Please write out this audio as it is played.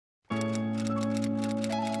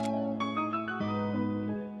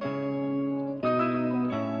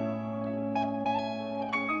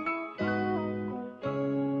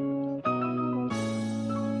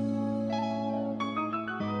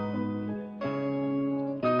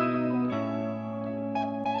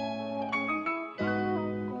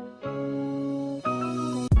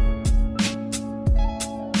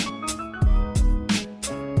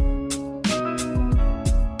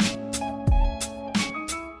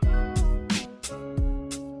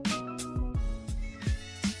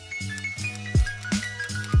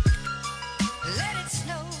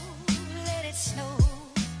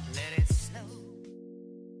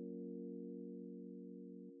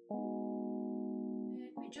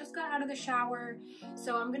just got out of the shower,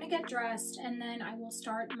 so I'm gonna get dressed and then I will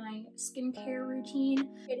start my skincare routine.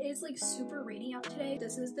 It is like super rainy out today.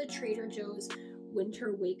 This is the Trader Joe's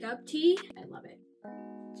winter wake up tea. I love it.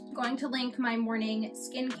 I'm going to link my morning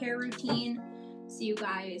skincare routine so you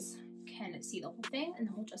guys can see the whole thing, and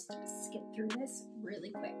then we'll just skip through this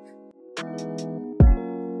really quick.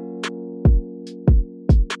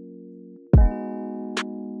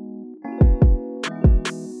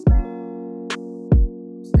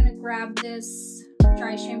 Grab this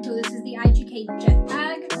dry shampoo. This is the IGK Jet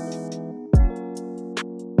Bag.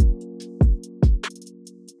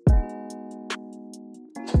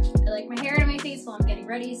 I like my hair and my face while I'm getting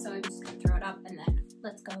ready, so I'm just gonna throw it up and then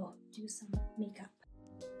let's go do some makeup.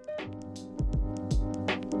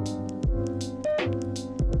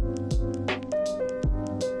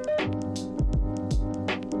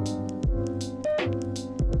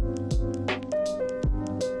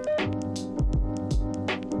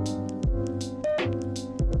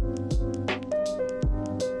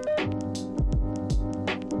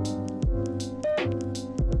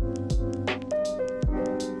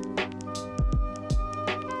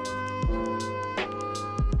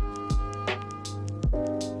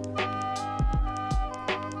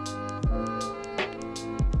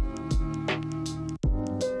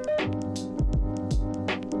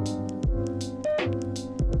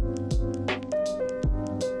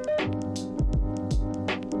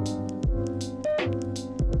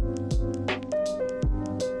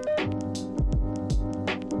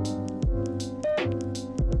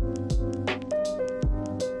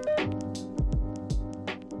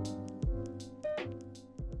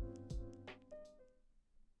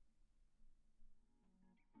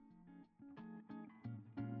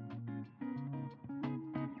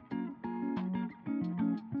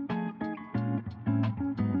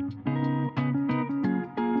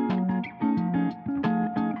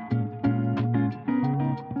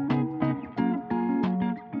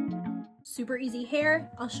 Super easy hair.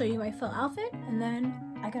 I'll show you my full outfit and then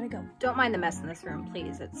I gotta go. Don't mind the mess in this room,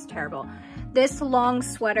 please. It's terrible. This long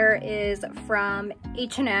sweater is from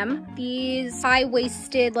H&M. These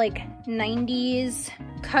high-waisted like 90s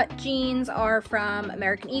cut jeans are from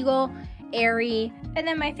American Eagle, Aerie, and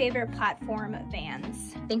then my favorite platform,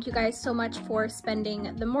 Vans. Thank you guys so much for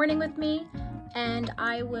spending the morning with me, and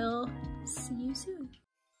I will see you soon.